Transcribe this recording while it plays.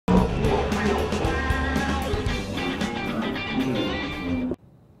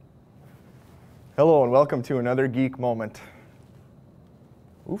Hello and welcome to another Geek Moment.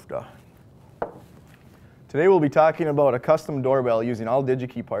 Oofda. Today we'll be talking about a custom doorbell using all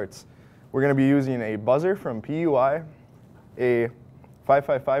Digi-Key parts. We're going to be using a buzzer from PUI, a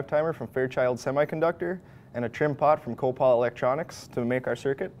 555 timer from Fairchild Semiconductor, and a trim pot from Copal Electronics to make our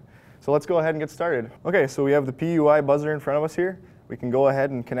circuit. So let's go ahead and get started. Okay, so we have the PUI buzzer in front of us here. We can go ahead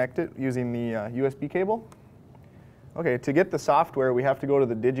and connect it using the USB cable. Okay, to get the software we have to go to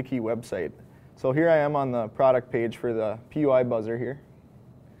the Digi-Key website. So here I am on the product page for the PUI buzzer here.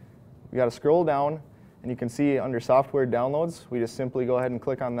 We got to scroll down and you can see under software downloads, we just simply go ahead and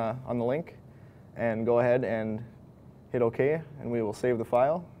click on the link and go ahead and hit OK, and we will save the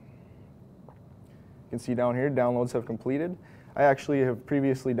file. You can see down here, downloads have completed. I actually have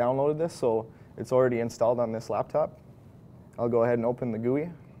previously downloaded this, so it's already installed on this laptop. I'll go ahead and open the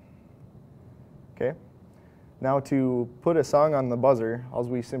GUI. Okay. Now to put a song on the buzzer, all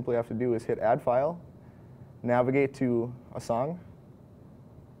we simply have to do is hit Add File, navigate to a song.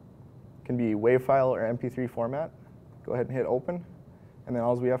 It can be WAV file or MP3 format. Go ahead and hit Open, and then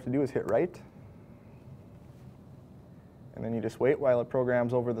all we have to do is hit Write. And then you just wait while it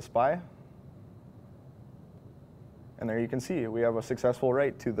programs over the SPI. And there you can see we have a successful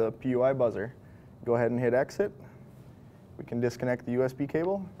write to the PUI buzzer. Go ahead and hit Exit. We can disconnect the USB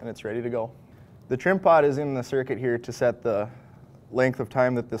cable, and it's ready to go. The trim pot is in the circuit here to set the length of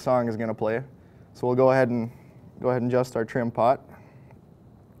time that the song is going to play. So we'll go ahead and adjust our trim pot.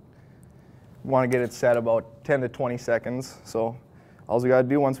 We want to get it set about 10 to 20 seconds. So all we got to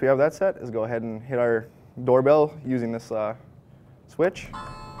do once we have that set is go ahead and hit our doorbell using this switch,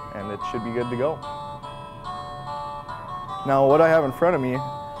 and it should be good to go. Now what I have in front of me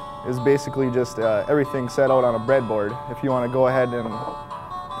is basically just everything set out on a breadboard. If you want to go ahead and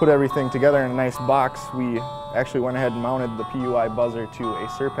put everything together in a nice box, we actually went ahead and mounted the PUI buzzer to a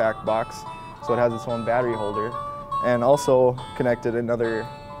Surpack box, so it has its own battery holder, and also connected another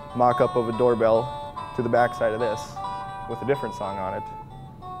mock-up of a doorbell to the back side of this with a different song on it.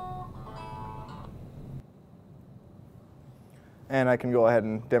 And I can go ahead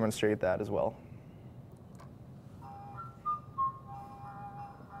and demonstrate that as well.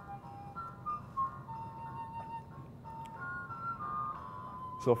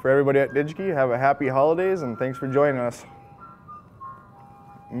 So for everybody at Digi-Key, have a happy holidays and thanks for joining us.